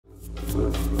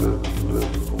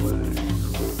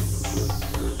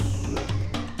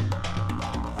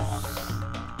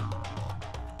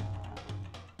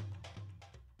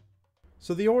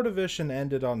So the Ordovician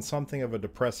ended on something of a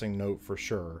depressing note for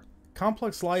sure.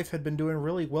 Complex life had been doing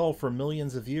really well for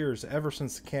millions of years ever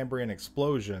since the Cambrian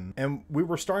explosion, and we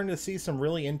were starting to see some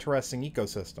really interesting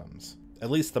ecosystems.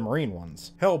 At least the marine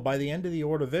ones. Hell, by the end of the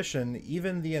Ordovician,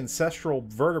 even the ancestral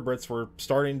vertebrates were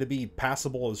starting to be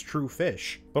passable as true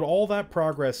fish. But all that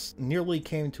progress nearly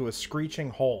came to a screeching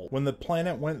halt when the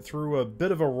planet went through a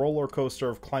bit of a roller coaster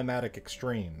of climatic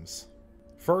extremes.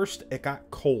 First, it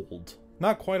got cold.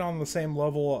 Not quite on the same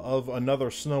level of another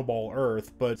snowball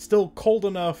Earth, but still cold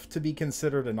enough to be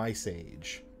considered an ice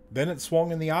age. Then it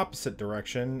swung in the opposite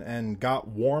direction and got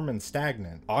warm and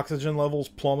stagnant. Oxygen levels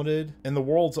plummeted, and the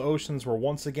world's oceans were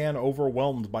once again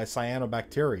overwhelmed by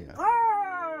cyanobacteria.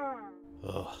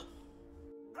 Ugh.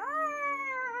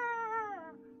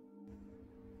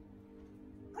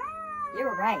 You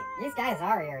were right. These guys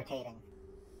are irritating.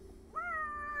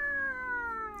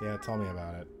 Yeah, tell me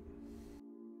about it.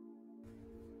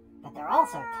 But they're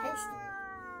also tasty.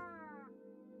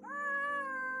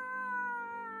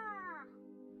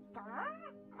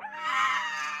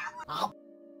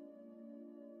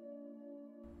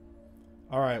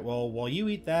 Alright, well, while you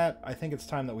eat that, I think it's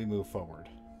time that we move forward.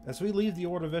 As we leave the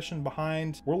Ordovician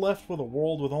behind, we're left with a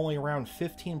world with only around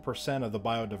 15% of the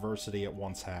biodiversity it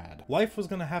once had. Life was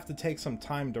going to have to take some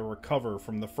time to recover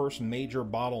from the first major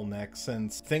bottleneck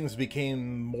since things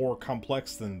became more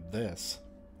complex than this.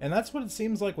 And that's what it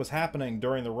seems like was happening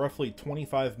during the roughly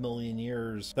 25 million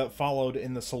years that followed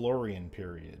in the Silurian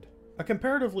period. A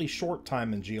comparatively short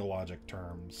time in geologic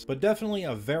terms, but definitely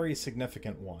a very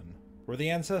significant one, where the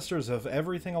ancestors of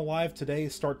everything alive today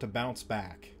start to bounce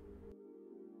back.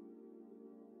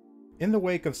 In the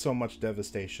wake of so much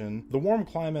devastation, the warm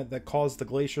climate that caused the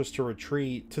glaciers to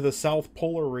retreat to the south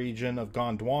polar region of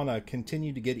Gondwana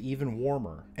continued to get even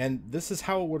warmer, and this is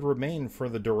how it would remain for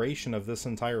the duration of this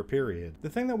entire period.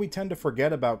 The thing that we tend to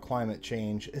forget about climate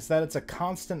change is that it's a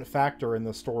constant factor in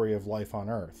the story of life on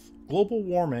Earth. Global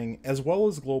warming, as well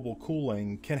as global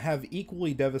cooling, can have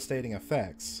equally devastating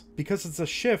effects, because it's a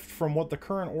shift from what the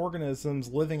current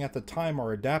organisms living at the time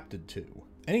are adapted to.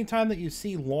 Anytime that you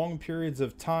see long periods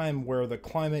of time where the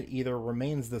climate either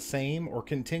remains the same or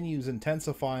continues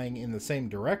intensifying in the same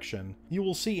direction, you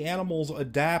will see animals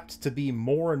adapt to be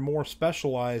more and more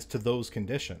specialized to those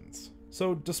conditions.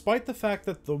 So despite the fact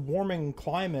that the warming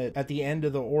climate at the end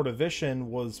of the Ordovician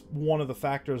was one of the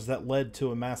factors that led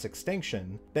to a mass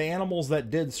extinction, the animals that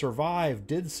did survive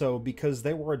did so because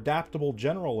they were adaptable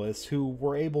generalists who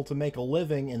were able to make a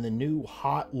living in the new,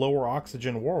 hot, lower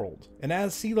oxygen world. And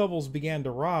as sea levels began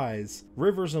to rise,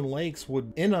 rivers and lakes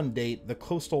would inundate the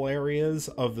coastal areas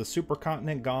of the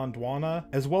supercontinent Gondwana,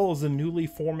 as well as the newly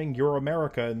forming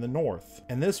Euramerica in the north.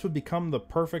 And this would become the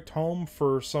perfect home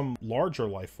for some larger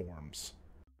life forms.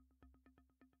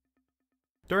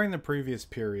 During the previous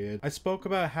period, I spoke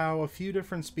about how a few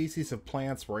different species of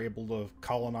plants were able to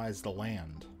colonize the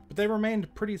land, but they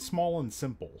remained pretty small and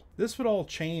simple. This would all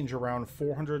change around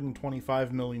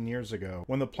 425 million years ago,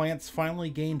 when the plants finally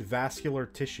gained vascular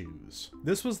tissues.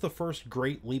 This was the first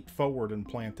great leap forward in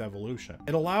plant evolution.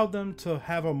 It allowed them to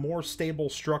have a more stable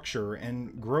structure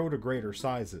and grow to greater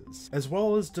sizes, as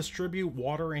well as distribute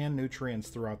water and nutrients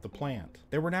throughout the plant.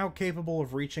 They were now capable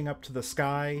of reaching up to the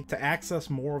sky to access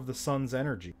more of the sun's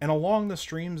energy. And along the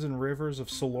streams and rivers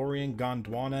of Silurian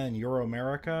Gondwana and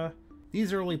Euramerica,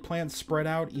 these early plants spread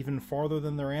out even farther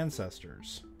than their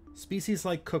ancestors. Species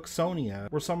like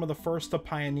Cooksonia were some of the first to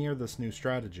pioneer this new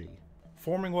strategy,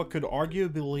 forming what could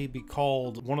arguably be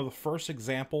called one of the first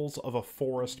examples of a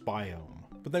forest biome.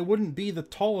 But they wouldn't be the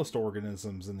tallest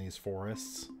organisms in these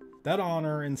forests. That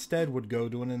honor instead would go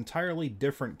to an entirely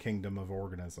different kingdom of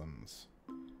organisms.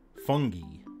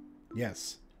 Fungi.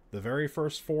 Yes, the very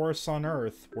first forests on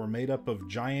Earth were made up of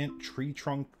giant tree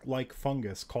trunk-like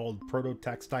fungus called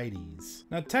Prototaxites.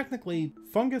 Now technically,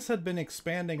 fungus had been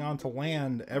expanding onto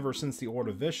land ever since the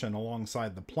Ordovician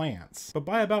alongside the plants, but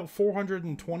by about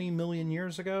 420 million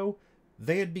years ago,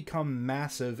 they had become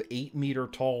massive 8-meter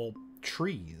tall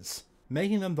trees,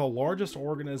 making them the largest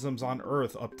organisms on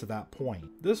Earth up to that point.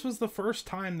 This was the first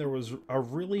time there was a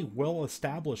really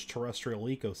well-established terrestrial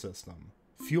ecosystem,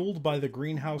 fueled by the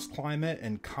greenhouse climate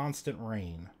and constant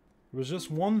rain. There was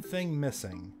just one thing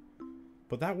missing,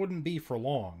 but that wouldn't be for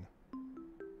long.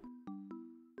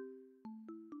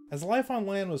 As life on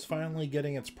land was finally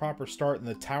getting its proper start in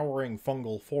the towering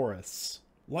fungal forests,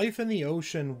 life in the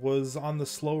ocean was on the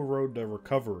slow road to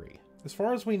recovery. As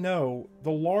far as we know,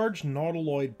 the large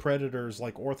nautiloid predators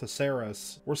like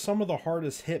Orthoceras were some of the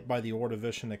hardest hit by the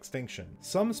Ordovician extinction.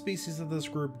 Some species of this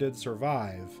group did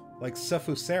survive, like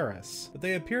Cephuceras, but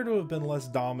they appear to have been less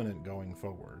dominant going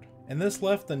forward. And this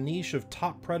left the niche of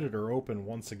top predator open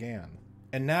once again.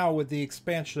 And now with the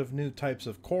expansion of new types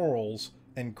of corals,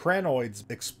 and cranoids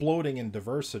exploding in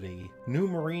diversity, new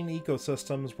marine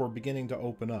ecosystems were beginning to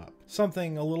open up.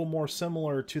 Something a little more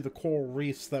similar to the coral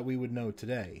reefs that we would know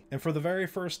today. And for the very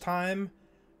first time,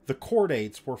 the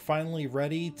chordates were finally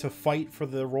ready to fight for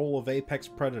the role of apex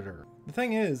predator. The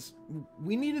thing is,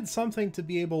 we needed something to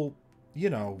be able, you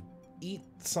know, eat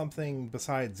something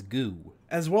besides goo,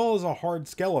 as well as a hard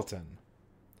skeleton.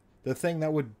 The thing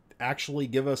that would actually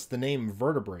give us the name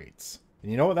vertebrates.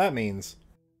 And you know what that means?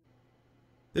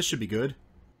 This should be good.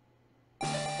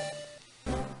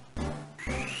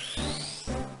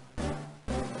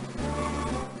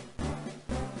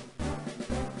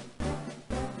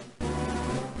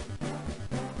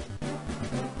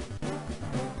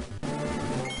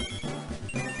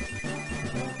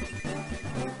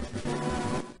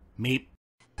 Meep.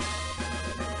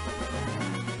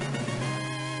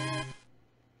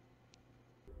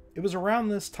 It was around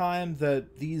this time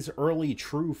that these early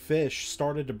true fish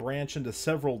started to branch into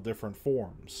several different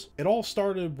forms. It all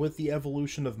started with the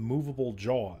evolution of movable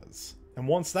jaws. And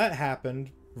once that happened,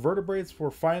 vertebrates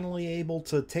were finally able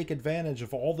to take advantage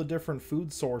of all the different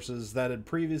food sources that had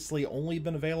previously only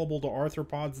been available to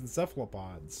arthropods and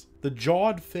cephalopods. The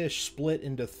jawed fish split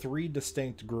into three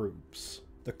distinct groups.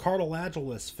 The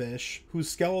cartilaginous fish, whose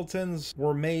skeletons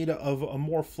were made of a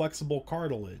more flexible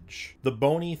cartilage. The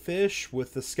bony fish,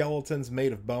 with the skeletons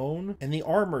made of bone. And the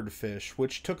armored fish,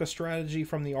 which took a strategy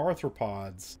from the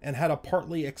arthropods and had a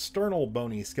partly external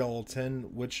bony skeleton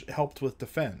which helped with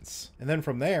defense. And then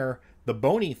from there, the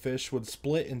bony fish would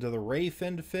split into the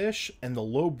ray-finned fish and the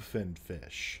lobe-finned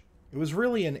fish. It was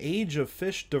really an age of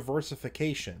fish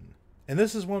diversification. And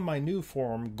this is when my new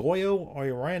form,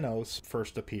 Goyo-Oiranos,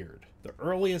 first appeared. The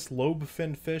earliest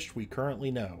lobe-finned fish we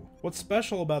currently know. What's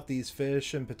special about these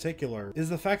fish in particular is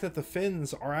the fact that the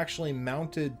fins are actually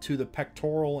mounted to the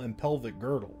pectoral and pelvic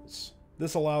girdles.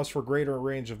 This allows for greater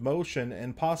range of motion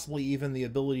and possibly even the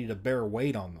ability to bear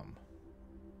weight on them.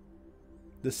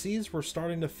 The seas were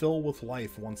starting to fill with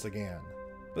life once again.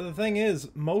 But the thing is,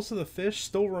 most of the fish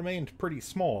still remained pretty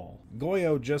small,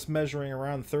 Goyo just measuring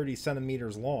around 30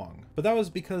 centimeters long. But that was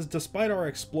because despite our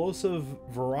explosive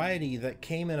variety that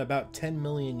came in about 10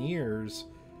 million years,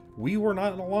 we were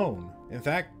not alone. In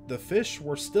fact, the fish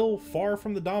were still far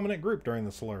from the dominant group during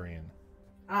the Silurian.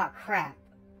 Oh crap.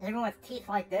 Even with teeth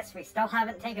like this, we still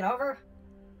haven't taken over?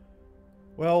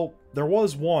 Well, there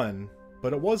was one,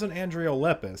 but it wasn't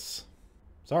Andreolepis.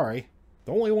 Sorry.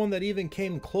 The only one that even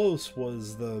came close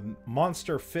was the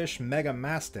monster fish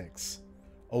Megamastix,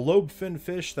 a lobe-finned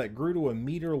fish that grew to 1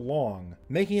 meter long,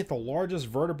 making it the largest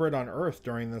vertebrate on Earth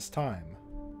during this time.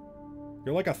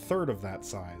 You're like a third of that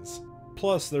size.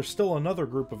 Plus, there's still another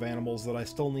group of animals that I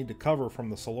still need to cover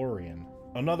from the Silurian.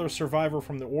 Another survivor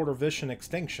from the Ordovician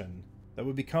extinction that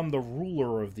would become the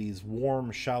ruler of these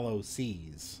warm, shallow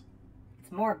seas.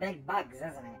 It's more big bugs,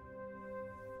 isn't it?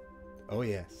 Oh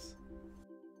yes.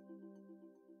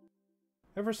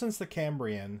 Ever since the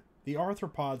Cambrian, the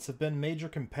arthropods have been major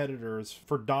competitors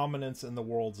for dominance in the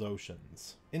world's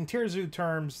oceans. In Tier Zoo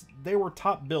terms, they were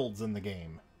top builds in the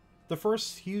game. The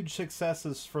first huge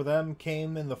successes for them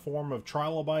came in the form of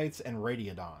trilobites and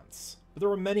radiodonts, but there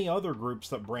were many other groups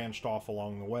that branched off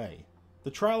along the way.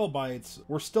 The trilobites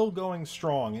were still going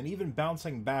strong and even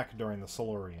bouncing back during the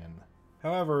Silurian.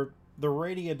 However, the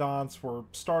radiodonts were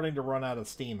starting to run out of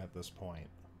steam at this point.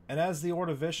 And as the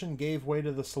Ordovician gave way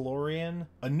to the Silurian,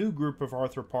 a new group of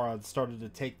arthropods started to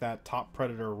take that top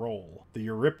predator role, the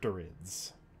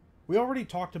Eurypterids. We already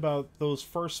talked about those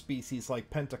first species like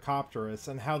Pentacopterus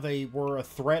and how they were a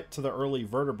threat to the early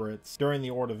vertebrates during the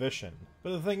Ordovician.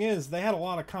 But the thing is, they had a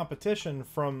lot of competition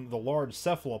from the large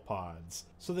cephalopods,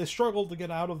 so they struggled to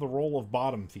get out of the role of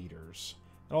bottom feeders.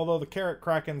 And although the carrot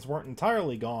krakens weren't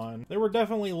entirely gone, they were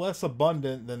definitely less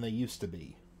abundant than they used to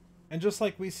be. And just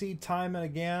like we see time and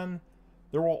again,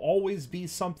 there will always be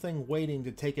something waiting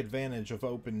to take advantage of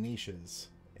open niches.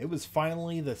 It was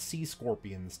finally the sea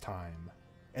scorpions' time,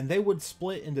 and they would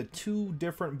split into two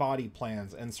different body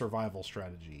plans and survival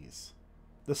strategies.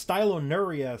 The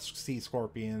Stylonuria sea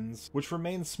scorpions, which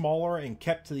remained smaller and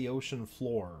kept to the ocean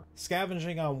floor,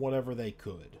 scavenging on whatever they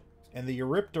could. And the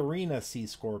Eurypterina sea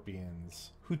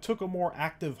scorpions, who took a more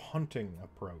active hunting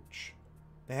approach.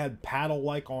 They had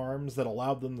paddle-like arms that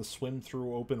allowed them to swim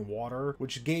through open water,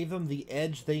 which gave them the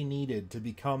edge they needed to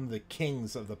become the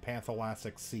kings of the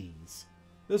Panthalastic seas.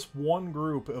 This one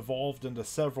group evolved into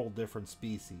several different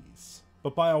species,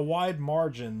 but by a wide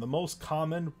margin, the most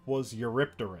common was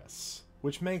Eurypterus,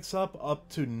 which makes up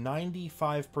to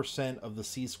 95% of the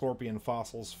sea scorpion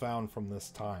fossils found from this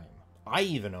time. I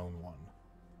even own one.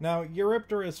 Now,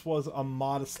 Eurypterus was a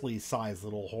modestly sized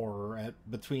little horror at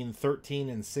between 13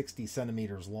 and 60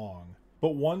 centimeters long.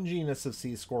 But one genus of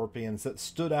sea scorpions that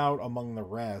stood out among the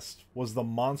rest was the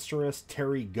monstrous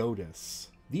Pterygotus.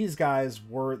 These guys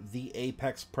were the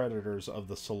apex predators of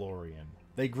the Silurian.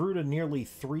 They grew to nearly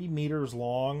 3 meters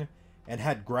long and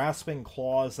had grasping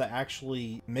claws that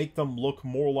actually make them look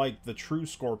more like the true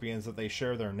scorpions that they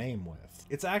share their name with.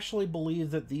 It's actually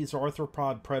believed that these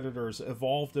arthropod predators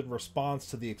evolved in response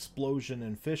to the explosion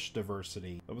in fish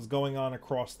diversity that was going on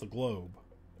across the globe.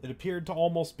 It appeared to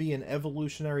almost be an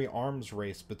evolutionary arms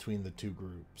race between the two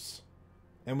groups.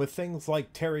 And with things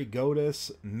like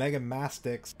Pterygotus,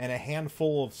 Megamastics, and a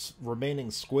handful of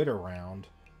remaining squid around,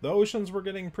 the oceans were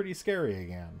getting pretty scary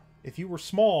again. If you were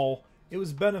small, it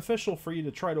was beneficial for you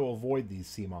to try to avoid these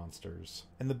sea monsters.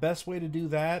 And the best way to do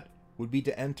that would be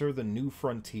to enter the new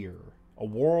frontier. A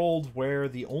world where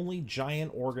the only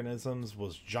giant organisms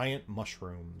was giant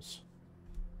mushrooms.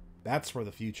 That's where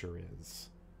the future is.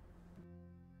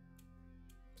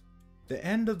 The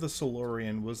end of the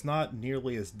Silurian was not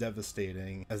nearly as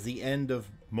devastating as the end of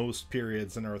most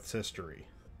periods in Earth's history.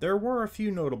 There were a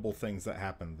few notable things that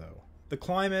happened, though. The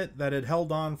climate that had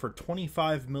held on for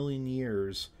 25 million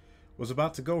years was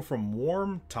about to go from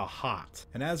warm to hot,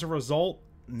 and as a result,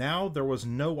 now there was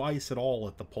no ice at all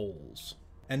at the poles.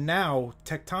 And now,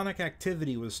 tectonic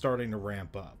activity was starting to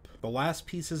ramp up. The last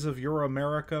pieces of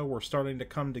Euramerica were starting to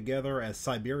come together as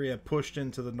Siberia pushed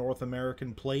into the North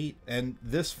American plate, and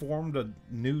this formed a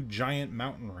new giant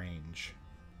mountain range.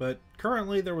 But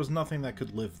currently there was nothing that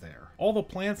could live there. All the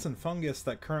plants and fungus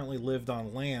that currently lived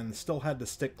on land still had to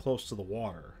stick close to the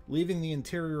water, leaving the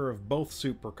interior of both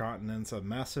supercontinents a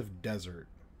massive desert.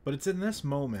 But it's in this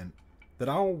moment that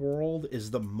our world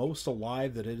is the most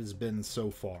alive that it has been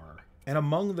so far. And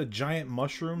among the giant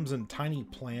mushrooms and tiny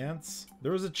plants,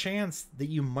 there is a chance that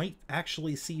you might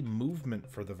actually see movement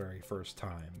for the very first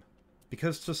time.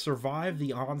 Because to survive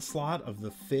the onslaught of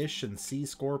the fish and sea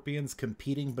scorpions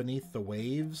competing beneath the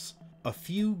waves, a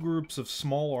few groups of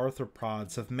small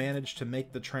arthropods have managed to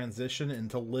make the transition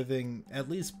into living at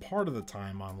least part of the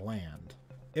time on land.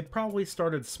 It probably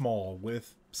started small,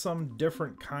 with some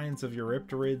different kinds of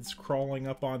Eurypterids crawling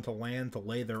up onto land to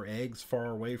lay their eggs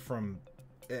far away from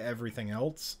everything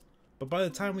else. But by the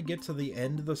time we get to the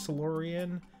end of the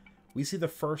Silurian, we see the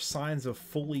first signs of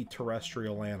fully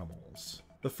terrestrial animals.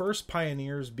 The first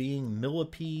pioneers being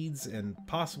millipedes and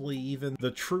possibly even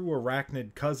the true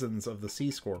arachnid cousins of the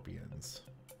sea scorpions.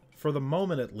 For the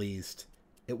moment at least,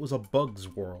 it was a bug's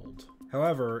world.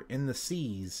 However, in the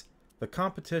seas, the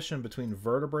competition between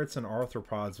vertebrates and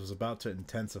arthropods was about to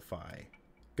intensify.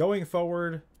 Going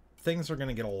forward, things are going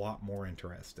to get a lot more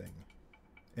interesting.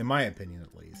 In my opinion,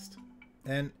 at least.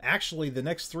 And actually, the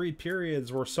next 3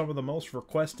 periods were some of the most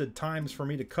requested times for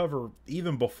me to cover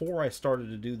even before I started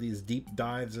to do these deep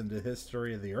dives into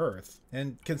history of the Earth.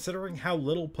 And considering how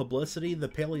little publicity the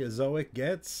Paleozoic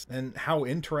gets, and how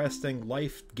interesting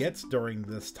life gets during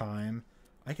this time,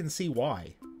 I can see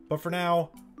why. But for now,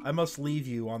 I must leave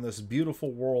you on this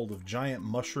beautiful world of giant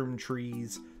mushroom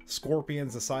trees,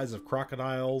 scorpions the size of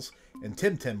crocodiles, and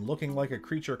Tim Tim looking like a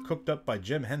creature cooked up by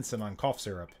Jim Henson on cough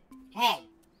syrup. Hey!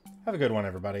 Have a good one,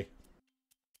 everybody.